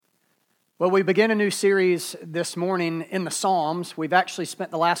Well, we begin a new series this morning in the Psalms. We've actually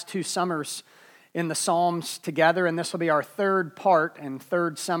spent the last 2 summers in the Psalms together, and this will be our third part and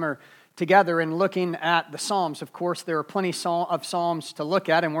third summer together in looking at the Psalms. Of course, there are plenty of Psalms to look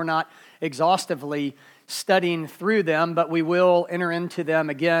at, and we're not exhaustively studying through them, but we will enter into them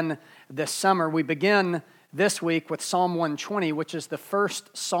again this summer. We begin this week with Psalm 120, which is the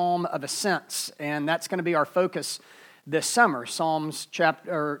first Psalm of Ascents, and that's going to be our focus this summer, Psalms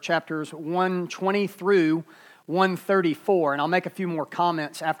chapters 120 through 134. And I'll make a few more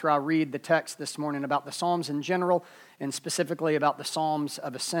comments after I read the text this morning about the Psalms in general and specifically about the Psalms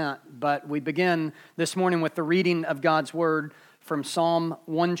of Ascent. But we begin this morning with the reading of God's Word from Psalm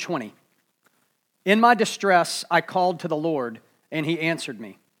 120. In my distress I called to the Lord, and He answered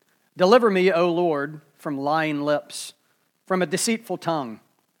me. Deliver me, O Lord, from lying lips, from a deceitful tongue.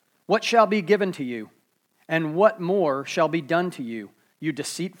 What shall be given to you? And what more shall be done to you, you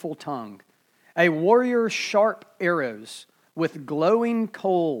deceitful tongue? A warrior's sharp arrows with glowing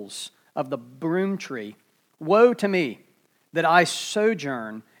coals of the broom tree. Woe to me, that I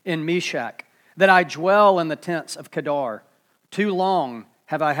sojourn in Meshach, that I dwell in the tents of Kedar. Too long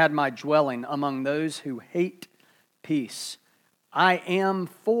have I had my dwelling among those who hate peace. I am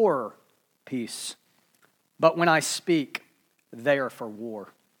for peace, but when I speak, they are for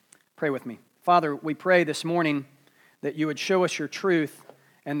war. Pray with me. Father, we pray this morning that you would show us your truth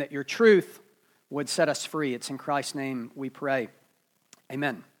and that your truth would set us free. It's in Christ's name we pray.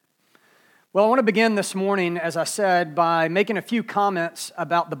 Amen. Well, I want to begin this morning, as I said, by making a few comments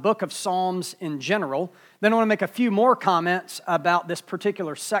about the book of Psalms in general. Then I want to make a few more comments about this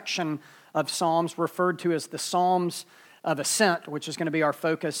particular section of Psalms referred to as the Psalms of Ascent, which is going to be our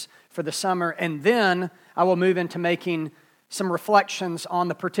focus for the summer. And then I will move into making some reflections on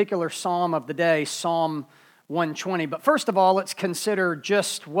the particular psalm of the day, Psalm 120. But first of all, let's consider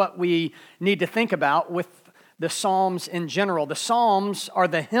just what we need to think about with the Psalms in general. The Psalms are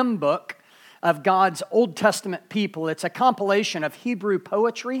the hymn book of God's Old Testament people. It's a compilation of Hebrew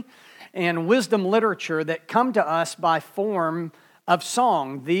poetry and wisdom literature that come to us by form of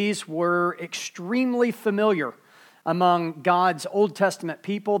song. These were extremely familiar among God's Old Testament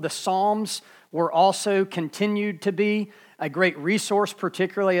people. The Psalms were also continued to be a great resource,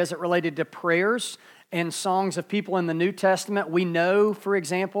 particularly as it related to prayers and songs of people in the New Testament. We know, for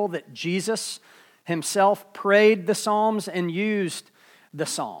example, that Jesus himself prayed the Psalms and used the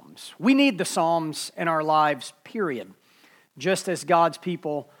Psalms. We need the Psalms in our lives, period, just as God's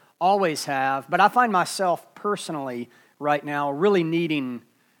people always have. But I find myself personally right now really needing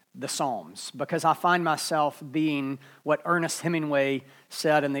the Psalms because I find myself being what Ernest Hemingway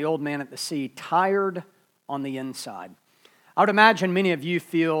said in The Old Man at the Sea, tired on the inside. I would imagine many of you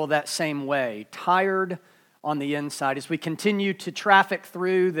feel that same way, tired on the inside. As we continue to traffic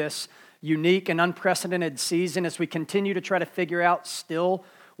through this unique and unprecedented season, as we continue to try to figure out still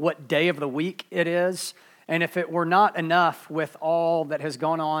what day of the week it is, and if it were not enough with all that has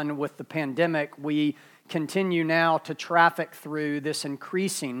gone on with the pandemic, we continue now to traffic through this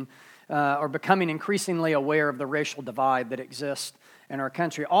increasing or becoming increasingly aware of the racial divide that exists in our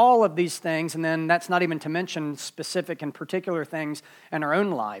country. All of these things, and then that's not even to mention specific and particular things in our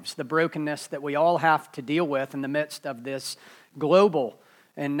own lives, the brokenness that we all have to deal with in the midst of this global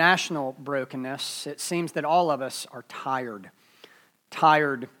and national brokenness. It seems that all of us are tired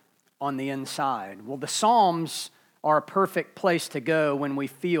on the inside. Well, the Psalms are a perfect place to go when we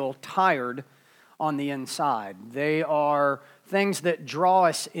feel tired on the inside. They are things that draw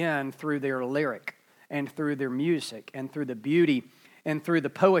us in through their lyric and through their music and through the beauty and through the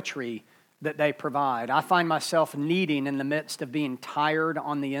poetry that they provide. I find myself needing, in the midst of being tired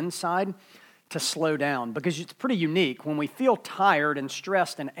on the inside, to slow down because it's pretty unique. When we feel tired and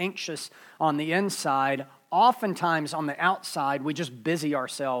stressed and anxious on the inside, oftentimes on the outside, we just busy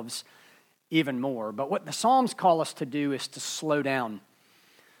ourselves even more. But what the Psalms call us to do is to slow down,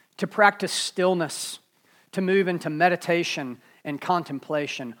 to practice stillness, to move into meditation and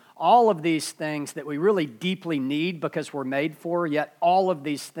contemplation. All of these things that we really deeply need because we're made for, yet all of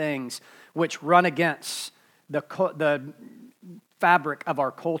these things which run against the fabric of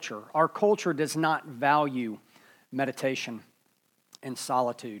our culture. Our culture does not value meditation and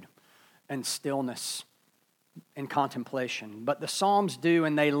solitude and stillness and contemplation. But the Psalms do,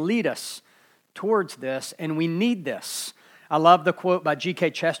 and they lead us towards this, and we need this. I love the quote by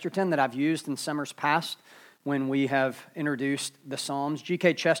G.K. Chesterton that I've used in summers past when we have introduced the Psalms.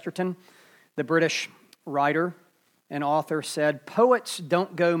 G.K. Chesterton, the British writer and author, said, "Poets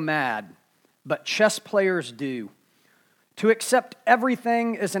don't go mad, but chess players do. To accept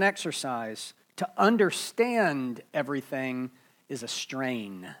everything is an exercise. To understand everything is a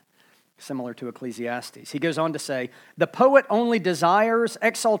strain." similar to Ecclesiastes. He goes on to say, the poet only desires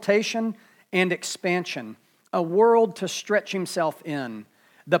exaltation and expansion, a world to stretch himself in.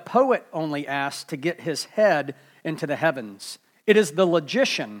 The poet only asks to get his head into the heavens. It is the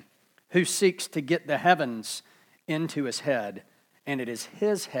logician who seeks to get the heavens into his head, and it is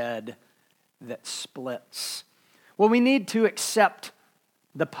his head that splits. Well, we need to accept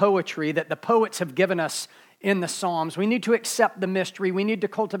the poetry that the poets have given us in the Psalms. We need to accept the mystery. We need to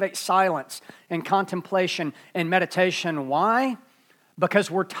cultivate silence and contemplation and meditation. Why?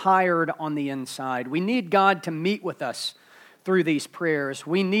 Because we're tired on the inside. We need God to meet with us through these prayers.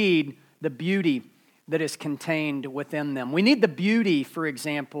 We need the beauty that is contained within them. We need the beauty, for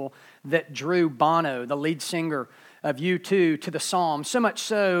example, that drew Bono, the lead singer of U2, to the Psalms, so much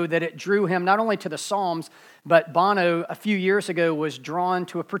so that it drew him not only to the Psalms, but Bono, a few years ago, was drawn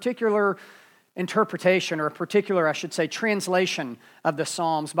to a particular interpretation, or a particular, I should say, translation of the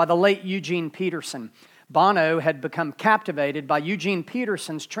Psalms by the late Eugene Peterson. Bono had become captivated by Eugene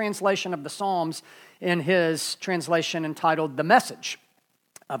Peterson's translation of the Psalms in his translation entitled The Message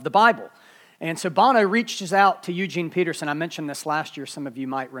of the Bible. And so Bono reaches out to Eugene Peterson. I mentioned this last year, some of you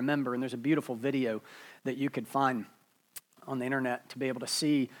might remember, and there's a beautiful video that you could find on the internet to be able to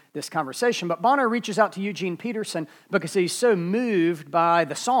see this conversation. But Bono reaches out to Eugene Peterson because he's so moved by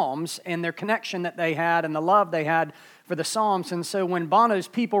the Psalms and their connection that they had and the love they had for the Psalms. And so when Bono's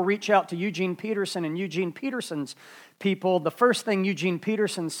people reach out to Eugene Peterson and Eugene Peterson's people, the first thing Eugene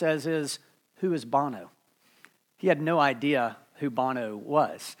Peterson says is, "Who is Bono?" He had no idea who Bono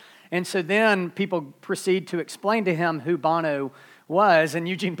was. And so then people proceed to explain to him who Bono was, and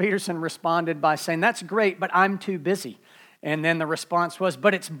Eugene Peterson responded by saying, "That's great, but I'm too busy." And then the response was,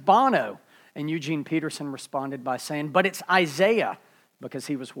 "But it's Bono." And Eugene Peterson responded by saying, "But it's Isaiah," because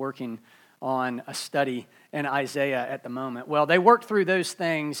he was working on a study in Isaiah at the moment. Well, they worked through those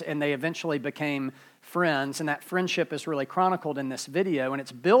things, and they eventually became friends, and that friendship is really chronicled in this video, and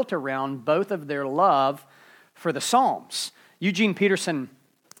it's built around both of their love for the Psalms. Eugene Peterson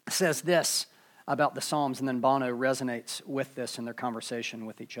says this about the Psalms, and then Bono resonates with this in their conversation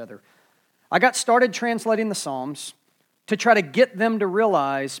with each other. "I got started translating the Psalms to try to get them to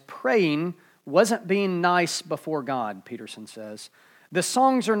realize praying wasn't being nice before God," Peterson says. "The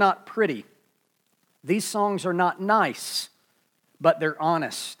songs are not pretty. These songs are not nice, but they're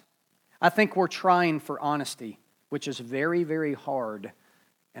honest. I think we're trying for honesty, which is very, very hard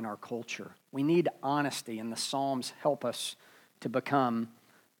in our culture. We need honesty, and the Psalms help us to become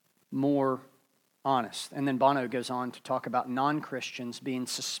more honest." And then Bono goes on to talk about non-Christians being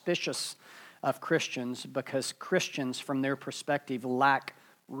suspicious of Christians because Christians, from their perspective, lack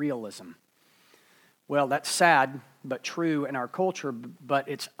realism. Well, that's sad, but true in our culture, but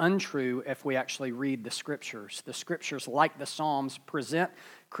it's untrue if we actually read the Scriptures. The Scriptures, like the Psalms, present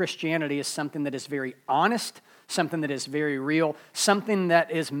Christianity as something that is very honest, something that is very real, something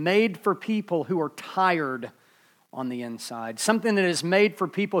that is made for people who are tired on the inside, something that is made for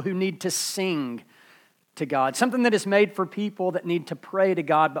people who need to sing to God, something that is made for people that need to pray to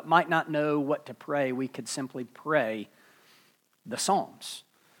God but might not know what to pray. We could simply pray the Psalms.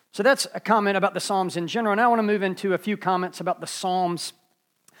 So that's a comment about the Psalms in general. And I want to move into a few comments about the Psalms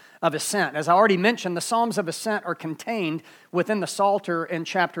of Ascent. As I already mentioned, the Psalms of Ascent are contained within the Psalter in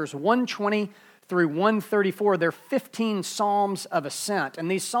chapters 120 through 134. There are 15 Psalms of Ascent. And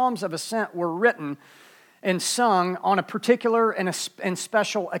these Psalms of Ascent were written and sung on a particular and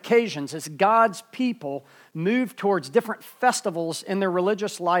special occasions as God's people moved towards different festivals in their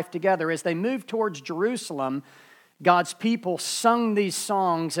religious life together. As they moved towards Jerusalem, God's people sung these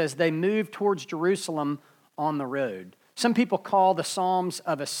songs as they moved towards Jerusalem on the road. Some people call the Psalms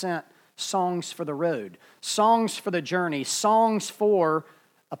of Ascent songs for the road, songs for the journey, songs for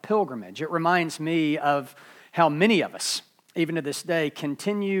a pilgrimage. It reminds me of how many of us, even to this day,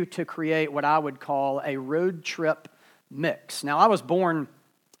 continue to create what I would call a road trip mix. Now, I was born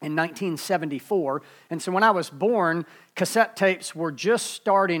in 1974, and so when I was born, cassette tapes were just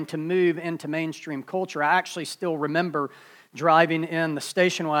starting to move into mainstream culture. I actually still remember driving in the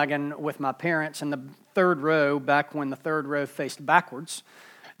station wagon with my parents in the third row, back when the third row faced backwards,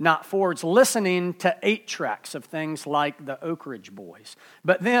 not forwards, listening to 8 tracks of things like the Oak Ridge Boys.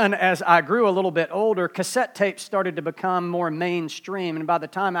 But then, as I grew a little bit older, cassette tapes started to become more mainstream, and by the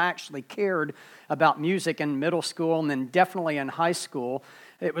time I actually cared about music in middle school and then definitely in high school,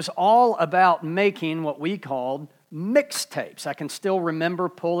 it was all about making what we called mixtapes. I can still remember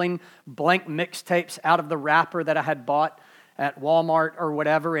pulling blank mixtapes out of the wrapper that I had bought at Walmart or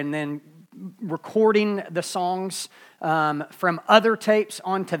whatever, and then recording the songs from other tapes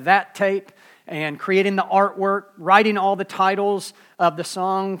onto that tape, and creating the artwork, writing all the titles of the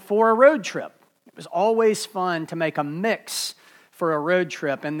song for a road trip. It was always fun to make a mix for a road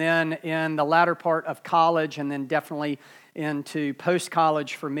trip. And then in the latter part of college, and then definitely into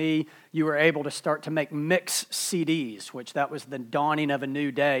post-college for me, you were able to start to make mix CDs, which that was the dawning of a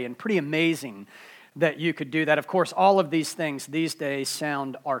new day, and pretty amazing that you could do that. Of course, all of these things these days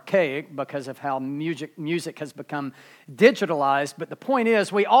sound archaic because of how music has become digitalized, but the point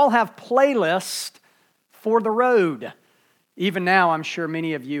is we all have playlists for the road. Even now, I'm sure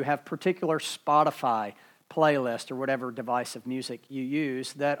many of you have particular Spotify playlist or whatever device of music you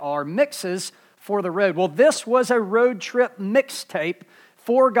use that are mixes for the road. Well, this was a road trip mixtape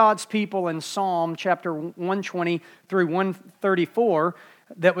for God's people in Psalm chapter 120 through 134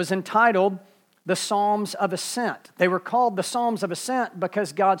 that was entitled the Psalms of Ascent. They were called the Psalms of Ascent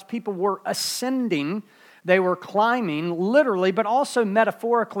because God's people were ascending. They were climbing literally, but also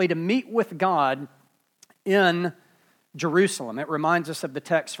metaphorically to meet with God in Jerusalem. It reminds us of the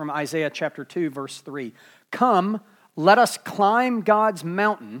text from Isaiah chapter 2, verse 3. Come, let us climb God's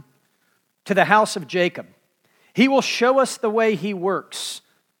mountain to the house of Jacob. He will show us the way he works,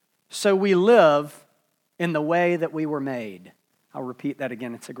 so we live in the way that we were made. I'll repeat that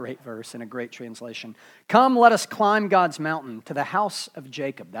again. It's a great verse and a great translation. Come, let us climb God's mountain to the house of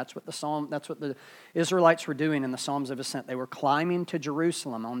Jacob. That's what the Israelites were doing in the Psalms of Ascent. They were climbing to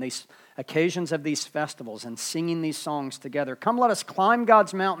Jerusalem on these occasions of these festivals and singing these songs together. Come, let us climb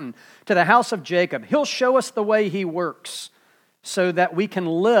God's mountain to the house of Jacob. He'll show us the way he works so that we can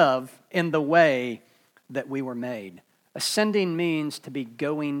live in the way that we were made. Ascending means to be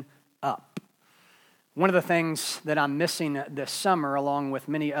going up. One of the things that I'm missing this summer, along with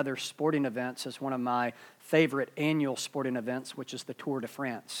many other sporting events, is one of my favorite annual sporting events, which is the Tour de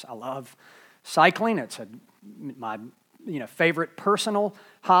France. I love cycling. It's my favorite personal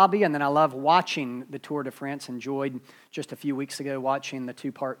hobby, and then I love watching the Tour de France. Enjoyed just a few weeks ago watching the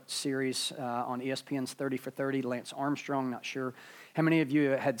two-part series on ESPN's 30 for 30, Lance Armstrong. Not sure how many of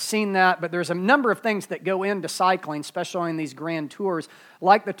you had seen that, but there's a number of things that go into cycling, especially in these grand tours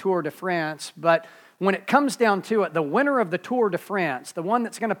like the Tour de France. But when it comes down to it, the winner of the Tour de France, the one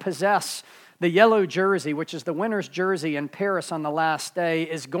that's going to possess the yellow jersey, which is the winner's jersey in Paris on the last day,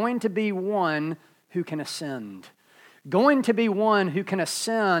 is going to be one who can ascend. Going to be one who can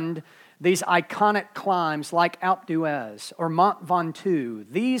ascend these iconic climbs like Alpe d'Huez or Mont Ventoux.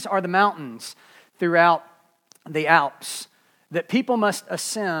 These are the mountains throughout the Alps that people must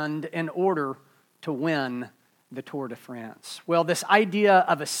ascend in order to win the Tour de France. Well, this idea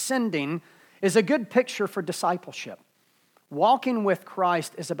of ascending is a good picture for discipleship. Walking with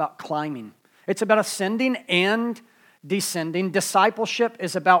Christ is about climbing. It's about ascending and descending. Discipleship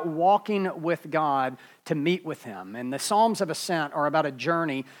is about walking with God to meet with Him. And the Psalms of Ascent are about a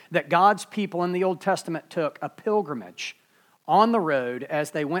journey that God's people in the Old Testament took, a pilgrimage on the road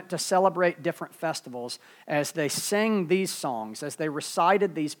as they went to celebrate different festivals, as they sang these songs, as they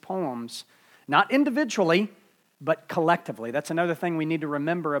recited these poems, not individually, but collectively. That's another thing we need to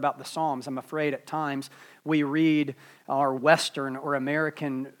remember about the Psalms. I'm afraid at times we read our Western or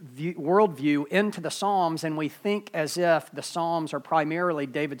American worldview into the Psalms and we think as if the Psalms are primarily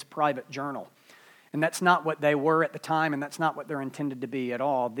David's private journal. And that's not what they were at the time, and that's not what they're intended to be at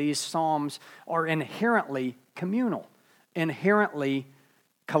all. These Psalms are inherently communal, inherently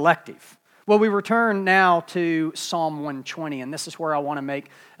collective. Well, we return now to Psalm 120, and this is where I want to make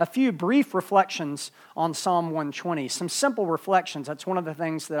a few brief reflections on Psalm 120. Some simple reflections. That's one of the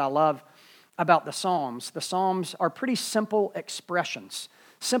things that I love about the Psalms. The Psalms are pretty simple expressions,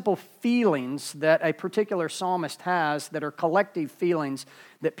 simple feelings that a particular psalmist has that are collective feelings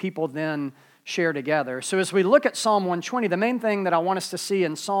that people then share together. So as we look at Psalm 120, the main thing that I want us to see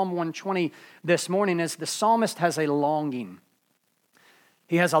in Psalm 120 this morning is the psalmist has a longing.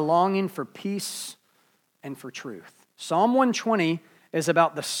 He has a longing for peace and for truth. Psalm 120 is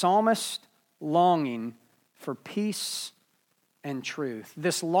about the psalmist longing for peace and truth.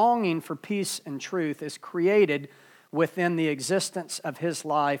 This longing for peace and truth is created within the existence of his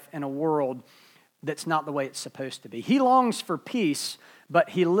life in a world that's not the way it's supposed to be. He longs for peace, but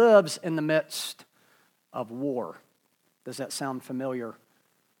he lives in the midst of war. Does that sound familiar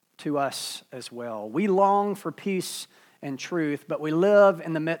to us as well? We long for peace and truth, but we live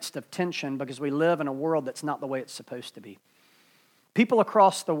in the midst of tension because we live in a world that's not the way it's supposed to be. People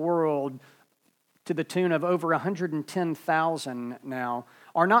across the world, to the tune of over 110,000 now,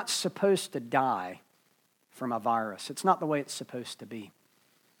 are not supposed to die from a virus. It's not the way it's supposed to be.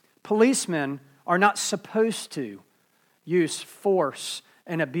 Policemen are not supposed to use force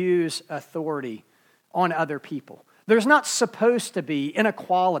and abuse authority on other people. There's not supposed to be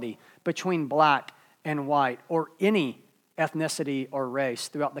inequality between black and white or any ethnicity or race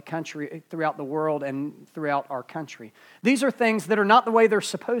throughout the country, throughout the world, and throughout our country. These are things that are not the way they're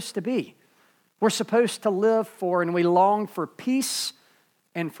supposed to be. We're supposed to live for and we long for peace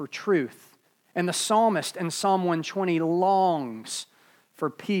and for truth. And the psalmist in Psalm 120 longs for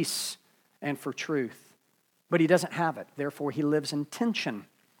peace and for truth. But he doesn't have it. Therefore, he lives in tension.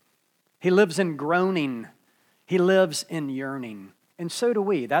 He lives in groaning. He lives in yearning. And so do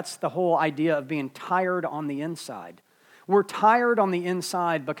we. That's the whole idea of being tired on the inside. We're tired on the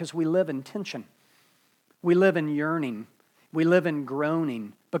inside because we live in tension. We live in yearning. We live in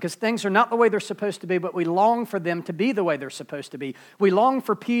groaning because things are not the way they're supposed to be, but we long for them to be the way they're supposed to be. We long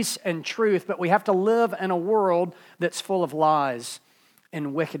for peace and truth, but we have to live in a world that's full of lies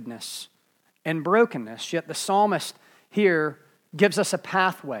and wickedness and brokenness. Yet the psalmist here gives us a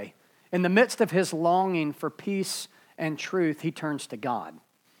pathway. In the midst of his longing for peace and truth, he turns to God.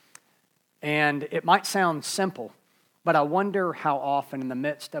 And it might sound simple, but I wonder how often in the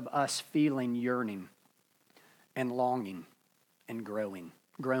midst of us feeling yearning and longing and groaning,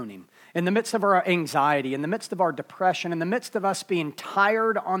 in the midst of our anxiety, in the midst of our depression, in the midst of us being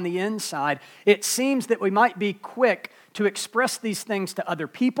tired on the inside, it seems that we might be quick to express these things to other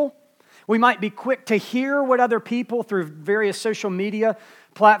people. We might be quick to hear what other people through various social media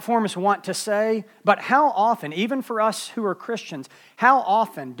platforms want to say, but how often, even for us who are Christians, how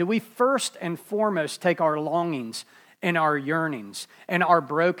often do we first and foremost take our longings and our yearnings and our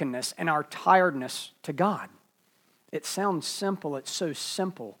brokenness and our tiredness to God? It sounds simple. It's so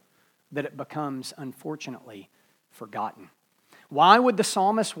simple that it becomes, unfortunately, forgotten. Why would the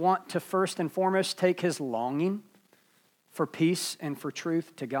psalmist want to first and foremost take his longing for peace and for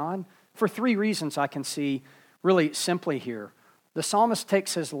truth to God? For three reasons I can see really simply here. The psalmist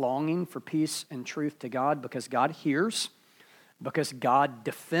takes his longing for peace and truth to God because God hears, because God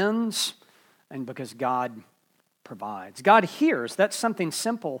defends, and because God provides. God hears. That's something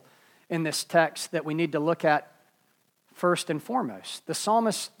simple in this text that we need to look at first and foremost. The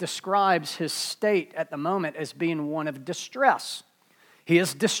psalmist describes his state at the moment as being one of distress. He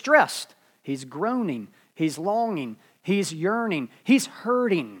is distressed. He's groaning. He's longing. He's yearning. He's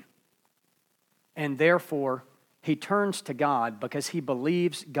hurting. And therefore, he turns to God because he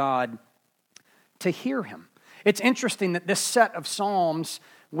believes God to hear him. It's interesting that this set of psalms,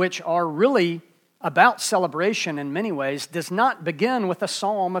 which are really about celebration in many ways, does not begin with a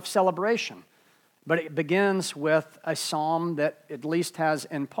psalm of celebration, but it begins with a psalm that at least has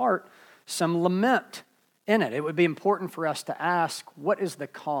in part some lament in it. It would be important for us to ask, what is the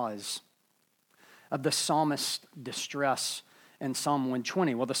cause of the psalmist's distress in Psalm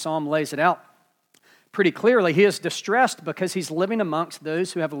 120? Well, the psalm lays it out pretty clearly. He is distressed because he's living amongst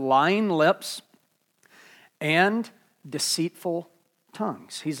those who have lying lips and deceitful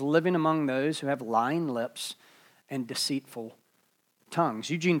tongues. He's living among those who have lying lips and deceitful tongues.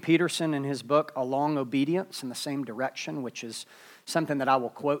 Eugene Peterson, in his book, Along Obedience in the Same Direction, which is something that I will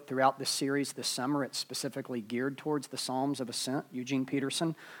quote throughout this series this summer. It's specifically geared towards the Psalms of Ascent. Eugene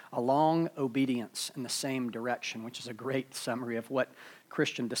Peterson, Along Obedience in the Same Direction, which is a great summary of what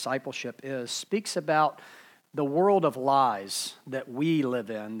Christian discipleship is, speaks about the world of lies that we live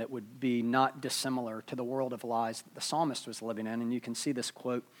in that would be not dissimilar to the world of lies that the psalmist was living in. And you can see this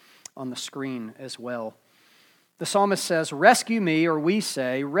quote on the screen as well. The psalmist says, rescue me, or we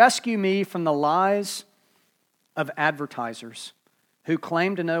say, rescue me from the lies of advertisers who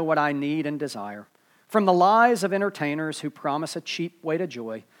claim to know what I need and desire, from the lies of entertainers who promise a cheap way to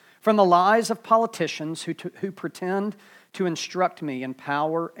joy, from the lies of politicians who pretend to instruct me in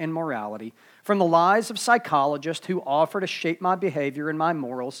power and morality, from the lies of psychologists who offer to shape my behavior and my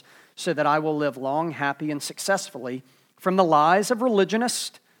morals so that I will live long, happy, and successfully, from the lies of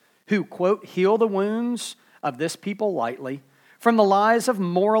religionists who, quote, heal the wounds of this people lightly, from the lies of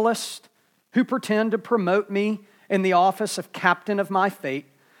moralists who pretend to promote me in the office of captain of my fate,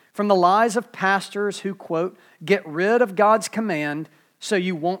 from the lies of pastors who, quote, get rid of God's command so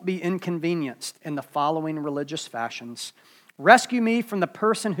you won't be inconvenienced in the following religious fashions. Rescue me from the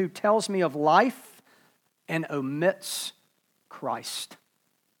person who tells me of life and omits Christ,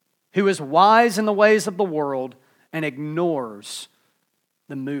 who is wise in the ways of the world and ignores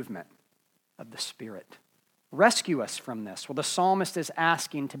the movement of the Spirit. Rescue us from this. Well, the psalmist is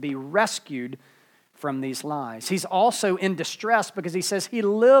asking to be rescued from these lies. He's also in distress because he says he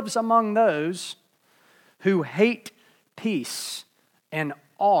lives among those who hate peace and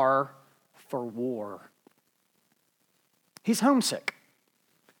are for war. He's homesick.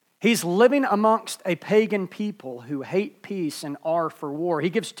 He's living amongst a pagan people who hate peace and are for war. He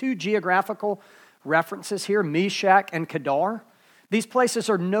gives two geographical references here, Meshach and Kedar. These places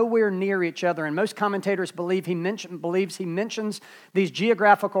are nowhere near each other, and most commentators believes he mentions these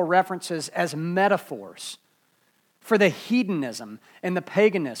geographical references as metaphors for the hedonism and the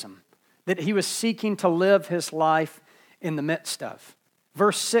paganism that he was seeking to live his life in the midst of.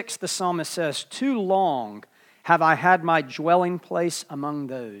 Verse 6, the psalmist says, "Too long have I had my dwelling place among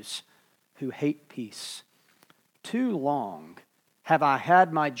those who hate peace." Too long have I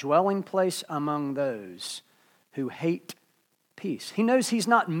had my dwelling place among those who hate peace. He knows he's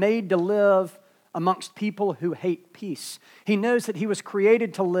not made to live amongst people who hate peace. He knows that he was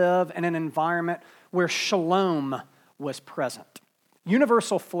created to live in an environment where shalom was present.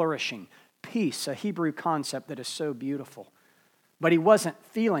 Universal flourishing, peace, a Hebrew concept that is so beautiful. But he wasn't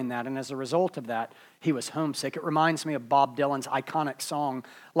feeling that, and as a result of that, he was homesick. It reminds me of Bob Dylan's iconic song,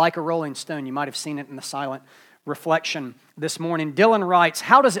 "Like a Rolling Stone." You might have seen it in the silent reflection this morning. Dylan writes,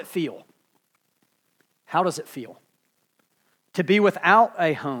 "How does it feel? How does it feel to be without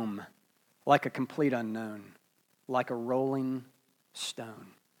a home, like a complete unknown, like a rolling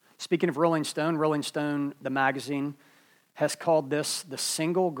stone?" Speaking of Rolling Stone, the magazine, has called this the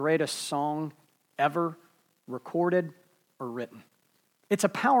single greatest song ever recorded or written. It's a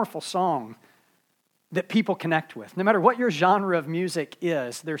powerful song that people connect with. No matter what your genre of music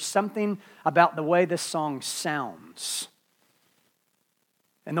is, there's something about the way this song sounds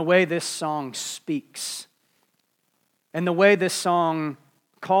and the way this song speaks and the way this song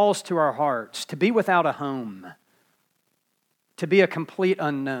calls to our hearts to be without a home, to be a complete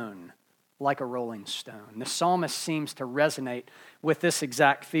unknown, like a rolling stone. The psalmist seems to resonate with this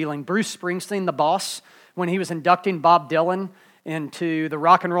exact feeling. Bruce Springsteen, the boss, when he was inducting Bob Dylan into the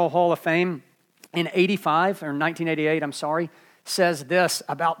Rock and Roll Hall of Fame in 1988, says this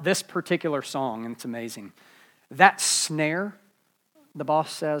about this particular song, and it's amazing. That snare, the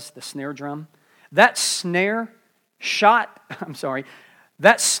boss says, the snare drum, that snare shot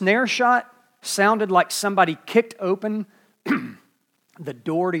sounded like somebody kicked open the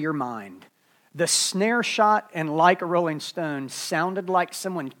door to your mind. The snare shot and Like a Rolling Stone sounded like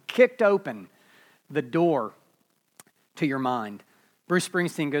someone kicked open the door to your mind. Bruce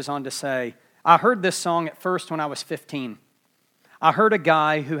Springsteen goes on to say, "I heard this song at first when I was 15. I heard a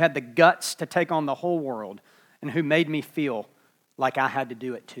guy who had the guts to take on the whole world and who made me feel like I had to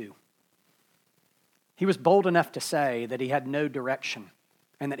do it too." He was bold enough to say that he had no direction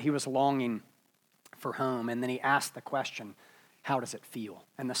and that he was longing for home. And then he asked the question, how does it feel?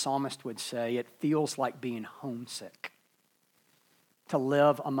 And the psalmist would say, it feels like being homesick, to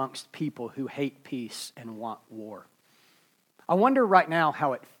live amongst people who hate peace and want war. I wonder right now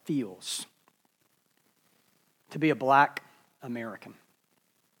how it feels to be a black American.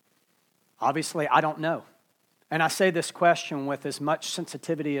 Obviously, I don't know. And I say this question with as much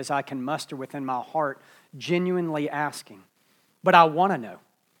sensitivity as I can muster within my heart, genuinely asking. But I want to know.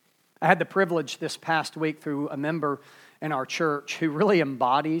 I had the privilege this past week through a member in our church who really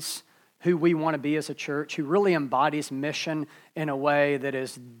embodies who we want to be as a church, who really embodies mission in a way that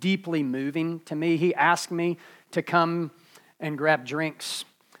is deeply moving to me. He asked me to come and grab drinks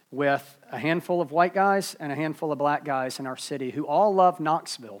with a handful of white guys and a handful of black guys in our city who all love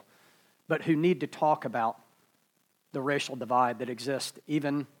Knoxville, but who need to talk about the racial divide that exists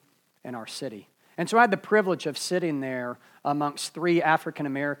even in our city. And so I had the privilege of sitting there amongst 3 African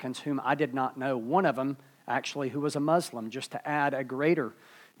Americans whom I did not know. One of them, actually, who was a Muslim, just to add a greater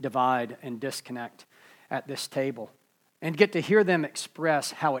divide and disconnect at this table. And get to hear them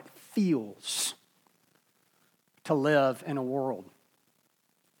express how it feels to live in a world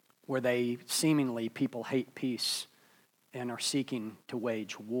where people hate peace and are seeking to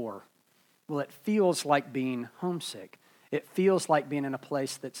wage war. Well, it feels like being homesick. It feels like being in a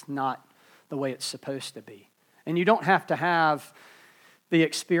place that's not the way it's supposed to be. And you don't have to have the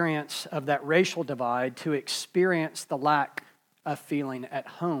experience of that racial divide to experience the lack of feeling at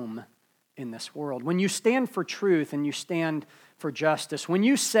home in this world. When you stand for truth and you stand for justice, when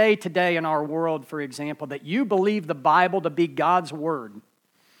you say today in our world, for example, that you believe the Bible to be God's word,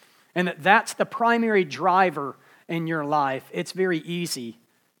 and that that's the primary driver in your life, it's very easy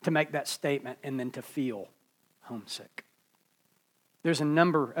to make that statement and then to feel homesick. There's a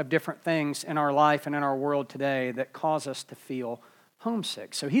number of different things in our life and in our world today that cause us to feel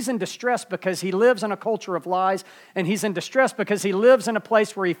homesick. So he's in distress because he lives in a culture of lies, and he's in distress because he lives in a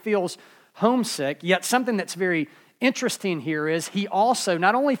place where he feels homesick. Yet something that's very interesting here is he also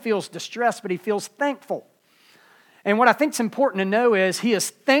not only feels distressed, but he feels thankful. And what I think is important to know is he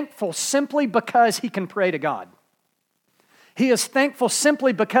is thankful simply because he can pray to God. He is thankful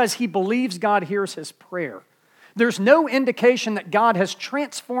simply because he believes God hears his prayer. There's no indication that God has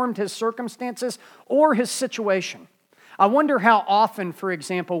transformed his circumstances or his situation. I wonder how often, for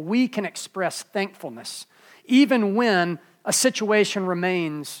example, we can express thankfulness even when a situation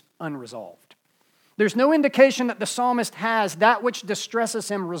remains unresolved. There's no indication that the psalmist has that which distresses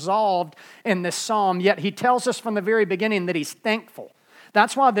him resolved in this psalm, yet he tells us from the very beginning that he's thankful.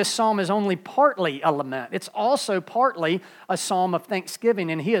 That's why this psalm is only partly a lament. It's also partly a psalm of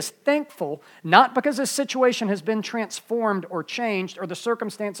thanksgiving, and he is thankful not because his situation has been transformed or changed or the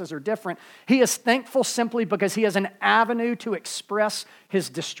circumstances are different. He is thankful simply because he has an avenue to express his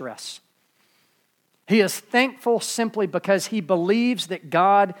distress. He is thankful simply because he believes that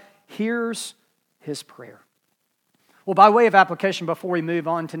God hears his prayer. Well, by way of application, before we move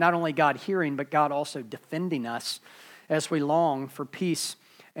on to not only God hearing, but God also defending us as we long for peace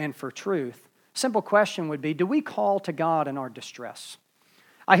and for truth, simple question would be, do we call to God in our distress?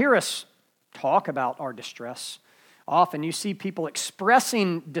 I hear us talk about our distress. Often you see people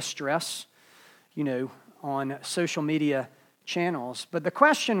expressing distress, on social media channels. But the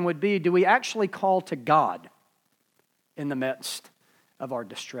question would be, do we actually call to God in the midst of our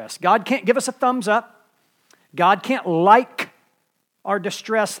distress? God can't give us a thumbs up. God can't like our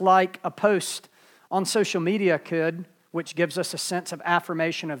distress like a post on social media could, which gives us a sense of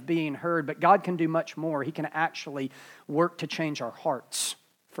affirmation of being heard. But God can do much more. He can actually work to change our hearts,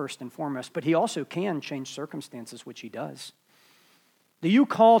 first and foremost. But he also can change circumstances, which he does. Do you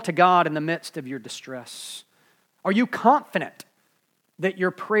call to God in the midst of your distress? Are you confident that your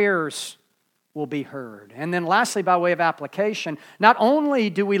prayers will be heard? And then lastly, by way of application, not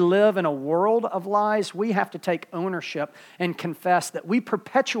only do we live in a world of lies, we have to take ownership and confess that we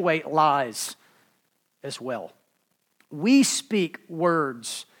perpetuate lies as well. We speak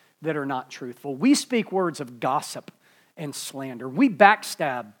words that are not truthful. We speak words of gossip and slander. We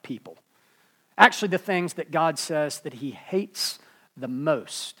backstab people. Actually, the things that God says that he hates the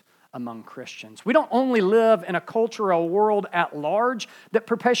most among Christians. We don't only live in a culture, a world at large that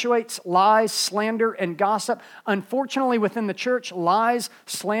perpetuates lies, slander, and gossip. Unfortunately, within the church, lies,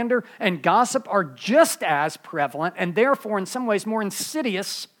 slander, and gossip are just as prevalent and therefore in some ways more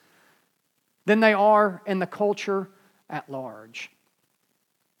insidious than they are in the culture at large.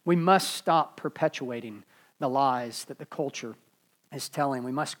 We must stop perpetuating the lies that the culture is telling.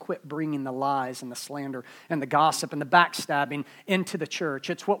 We must quit bringing the lies and the slander and the gossip and the backstabbing into the church.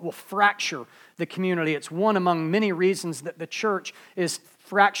 It's what will fracture the community. It's one among many reasons that the church is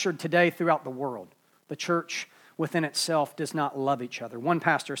fractured today throughout the world. The church within itself does not love each other. One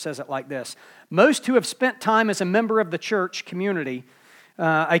pastor says it like this: most who have spent time as a member of the church community,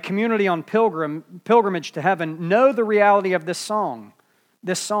 a community on pilgrimage to heaven, know the reality of this psalm.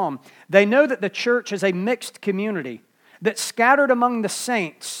 They know that the church is a mixed community, that scattered among the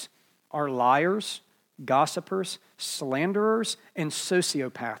saints are liars, gossipers, slanderers, and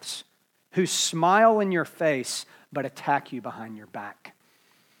sociopaths who smile in your face but attack you behind your back.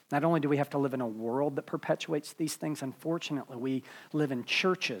 Not only do we have to live in a world that perpetuates these things, unfortunately, we live in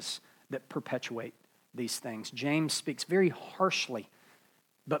churches that perpetuate these things. James speaks very harshly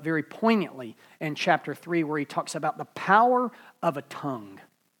but very poignantly in chapter 3 where he talks about the power of a tongue.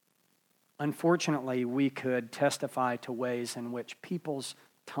 Unfortunately, we could testify to ways in which people's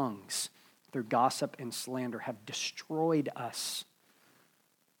tongues, through gossip and slander, have destroyed us.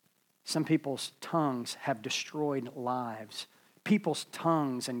 Some people's tongues have destroyed lives. People's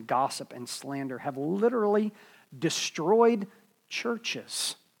tongues and gossip and slander have literally destroyed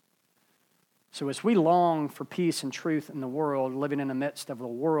churches. So as we long for peace and truth in the world, living in the midst of a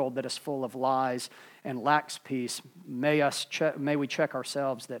world that is full of lies and lacks peace, may we check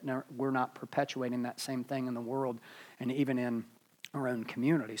ourselves that we're not perpetuating that same thing in the world and even in our own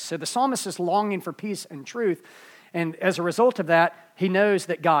communities. So the psalmist is longing for peace and truth, and as a result of that, he knows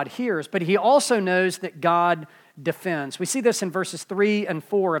that God hears, but he also knows that God defends. We see this in verses 3 and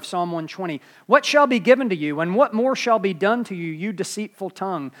 4 of Psalm 120. What shall be given to you, and what more shall be done to you, you deceitful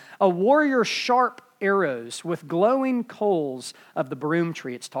tongue? A warrior's sharp arrows with glowing coals of the broom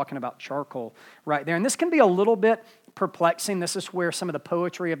tree. It's talking about charcoal right there. And this can be a little bit perplexing. This is where some of the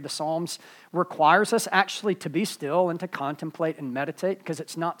poetry of the Psalms requires us actually to be still and to contemplate and meditate, because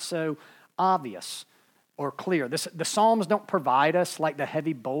it's not so obvious or clear. The Psalms don't provide us like the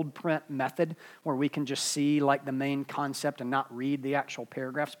heavy bold print method where we can just see like the main concept and not read the actual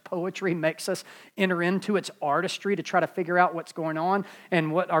paragraphs. Poetry makes us enter into its artistry to try to figure out what's going on.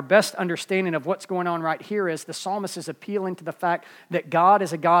 And what our best understanding of what's going on right here is the psalmist is appealing to the fact that God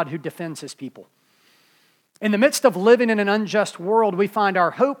is a God who defends his people. In the midst of living in an unjust world, we find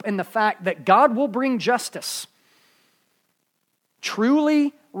our hope in the fact that God will bring justice.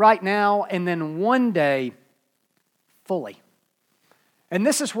 Truly right now, and then one day fully. And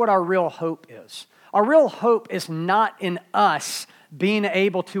this is what our real hope is. Our real hope is not in us being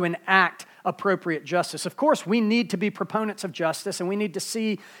able to enact appropriate justice. Of course, we need to be proponents of justice, and we need to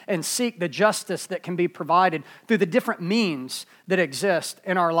see and seek the justice that can be provided through the different means that exist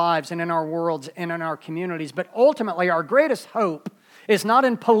in our lives and in our worlds and in our communities. But ultimately, our greatest hope is not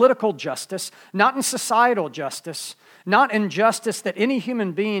in political justice, not in societal justice, not in justice that any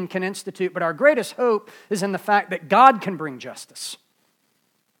human being can institute, but our greatest hope is in the fact that God can bring justice.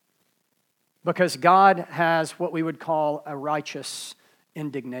 Because God has what we would call a righteous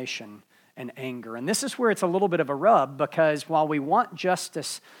indignation and anger. And this is where it's a little bit of a rub, because while we want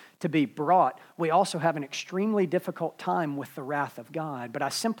justice to be brought, we also have an extremely difficult time with the wrath of God. But I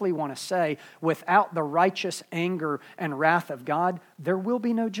simply want to say, without the righteous anger and wrath of God, there will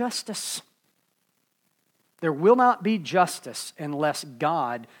be no justice. There will not be justice unless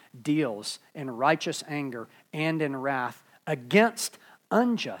God deals in righteous anger and in wrath against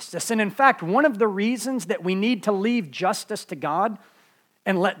injustice. And in fact, one of the reasons that we need to leave justice to God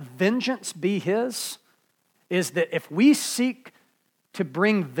and let vengeance be His is that if we seek to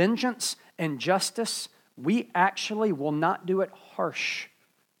bring vengeance and justice, we actually will not do it harsh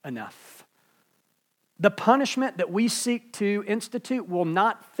enough. The punishment that we seek to institute will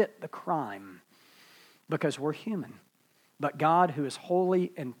not fit the crime because we're human. But God, who is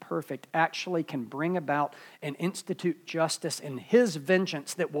holy and perfect, actually can bring about and institute justice in His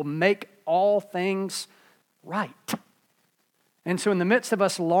vengeance that will make all things right. And so in the midst of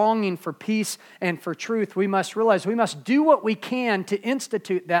us longing for peace and for truth, we must realize we must do what we can to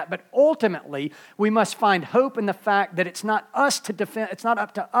institute that, but ultimately we must find hope in the fact that it's not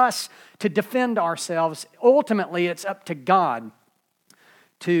up to us to defend ourselves. Ultimately, it's up to God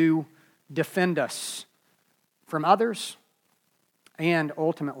to defend us from others and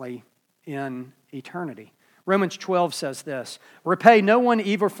ultimately in eternity. Romans 12 says this, "Repay no one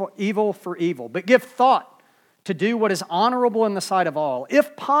evil for evil, but give thought to do what is honorable in the sight of all.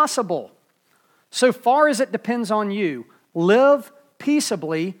 If possible, so far as it depends on you, live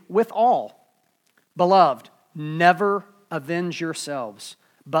peaceably with all. Beloved, never avenge yourselves,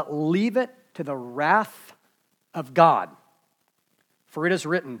 but leave it to the wrath of God. For it is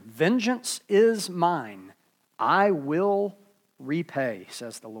written, 'Vengeance is mine, I will repay,'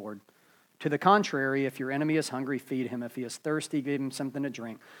 says the Lord. To the contrary, if your enemy is hungry, feed him. If he is thirsty, give him something to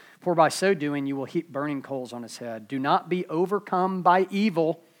drink. For by so doing, you will heap burning coals on his head. Do not be overcome by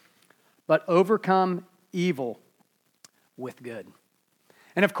evil, but overcome evil with good."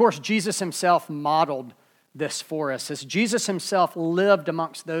 And of course, Jesus Himself modeled this for us, as Jesus Himself lived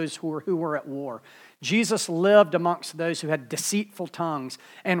amongst those who were at war. Jesus lived amongst those who had deceitful tongues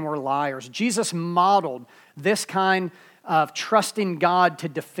and were liars. Jesus modeled this kind of trusting God to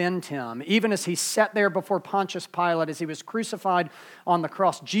defend Him. Even as He sat there before Pontius Pilate as He was crucified on the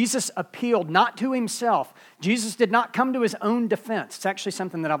cross, Jesus appealed not to Himself. Jesus did not come to His own defense. It's actually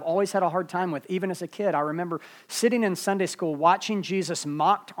something that I've always had a hard time with, even as a kid. I remember sitting in Sunday school watching Jesus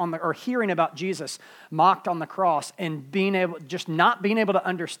mocked or hearing about Jesus mocked on the cross and not being able to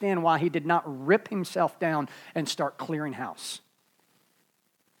understand why He did not rip Himself down and start clearing house,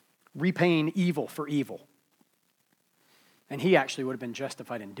 repaying evil for evil. And He actually would have been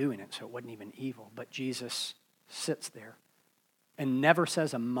justified in doing it, so it wasn't even evil. But Jesus sits there and never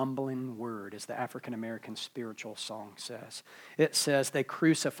says a mumbling word, as the African-American spiritual song says. It says they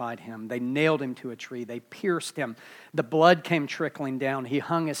crucified Him, they nailed Him to a tree, they pierced Him, the blood came trickling down, He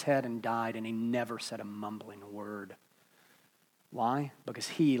hung His head and died, and He never said a mumbling word. Why? Because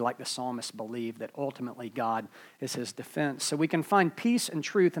He, like the psalmist, believed that ultimately God is His defense. So we can find peace and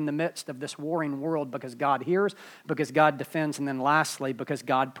truth in the midst of this warring world because God hears, because God defends, and then lastly, because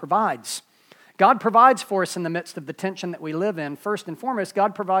God provides. God provides for us in the midst of the tension that we live in. First and foremost,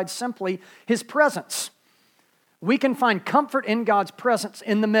 God provides simply His presence. We can find comfort in God's presence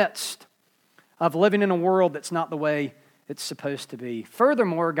in the midst of living in a world that's not the way it's supposed to be.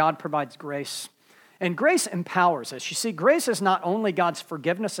 Furthermore, God provides grace. And grace empowers us. You see, grace is not only God's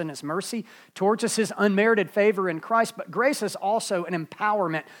forgiveness and His mercy towards us, His unmerited favor in Christ, but grace is also an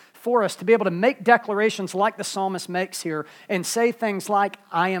empowerment for us to be able to make declarations like the psalmist makes here and say things like,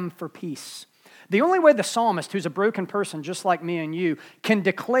 "I am for peace." The only way the psalmist, who's a broken person just like me and you, can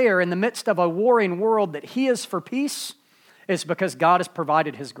declare in the midst of a warring world that he is for peace is because God has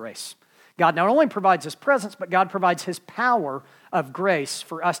provided His grace. God not only provides His presence, but God provides His power of grace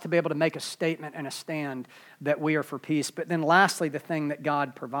for us to be able to make a statement and a stand that we are for peace. But then lastly, the thing that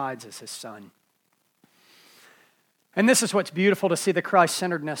God provides is His Son. And this is what's beautiful to see the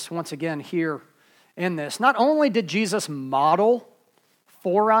Christ-centeredness once again here in this. Not only did Jesus model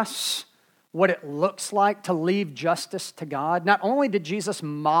for us what it looks like to leave justice to God. Not only did Jesus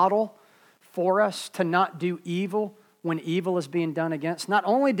model for us to not do evil when evil is being done against, not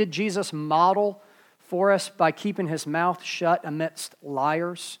only did Jesus model for us by keeping his mouth shut amidst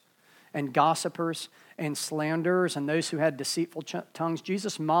liars and gossipers and slanderers and those who had deceitful tongues,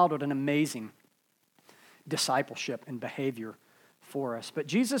 Jesus modeled an amazing discipleship and behavior for us. But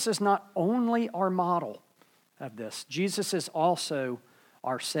Jesus is not only our model of this, Jesus is also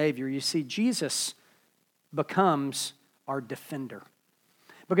our Savior. You see, Jesus becomes our defender.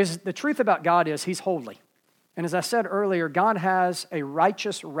 Because the truth about God is he's holy. And as I said earlier, God has a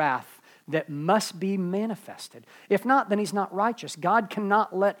righteous wrath that must be manifested. If not, then he's not righteous. God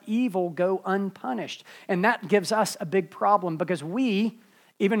cannot let evil go unpunished. And that gives us a big problem because we,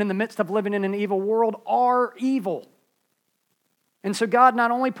 even in the midst of living in an evil world, are evil. And so God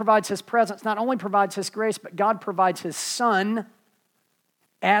not only provides his presence, not only provides his grace, but God provides his Son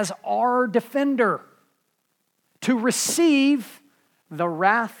as our defender to receive the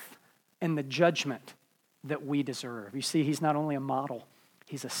wrath and the judgment that we deserve. You see, he's not only a model,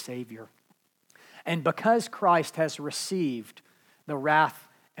 he's a Savior. And because Christ has received the wrath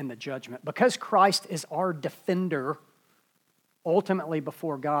and the judgment, because Christ is our defender, ultimately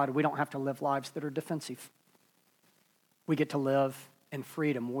before God, we don't have to live lives that are defensive. We get to live in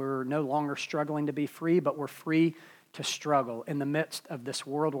freedom. We're no longer struggling to be free, but we're free to struggle in the midst of this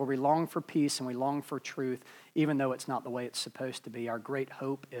world where we long for peace and we long for truth, even though it's not the way it's supposed to be. Our great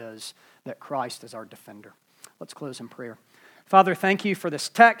hope is that Christ is our defender. Let's close in prayer. Father, thank you for this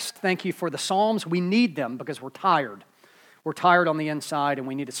text. Thank you for the Psalms. We need them because we're tired. We're tired on the inside and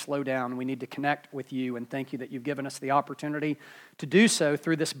we need to slow down. We need to connect with you, and thank you that you've given us the opportunity to do so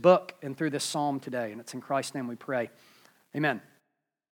through this book and through this psalm today. And it's in Christ's name we pray. Amen.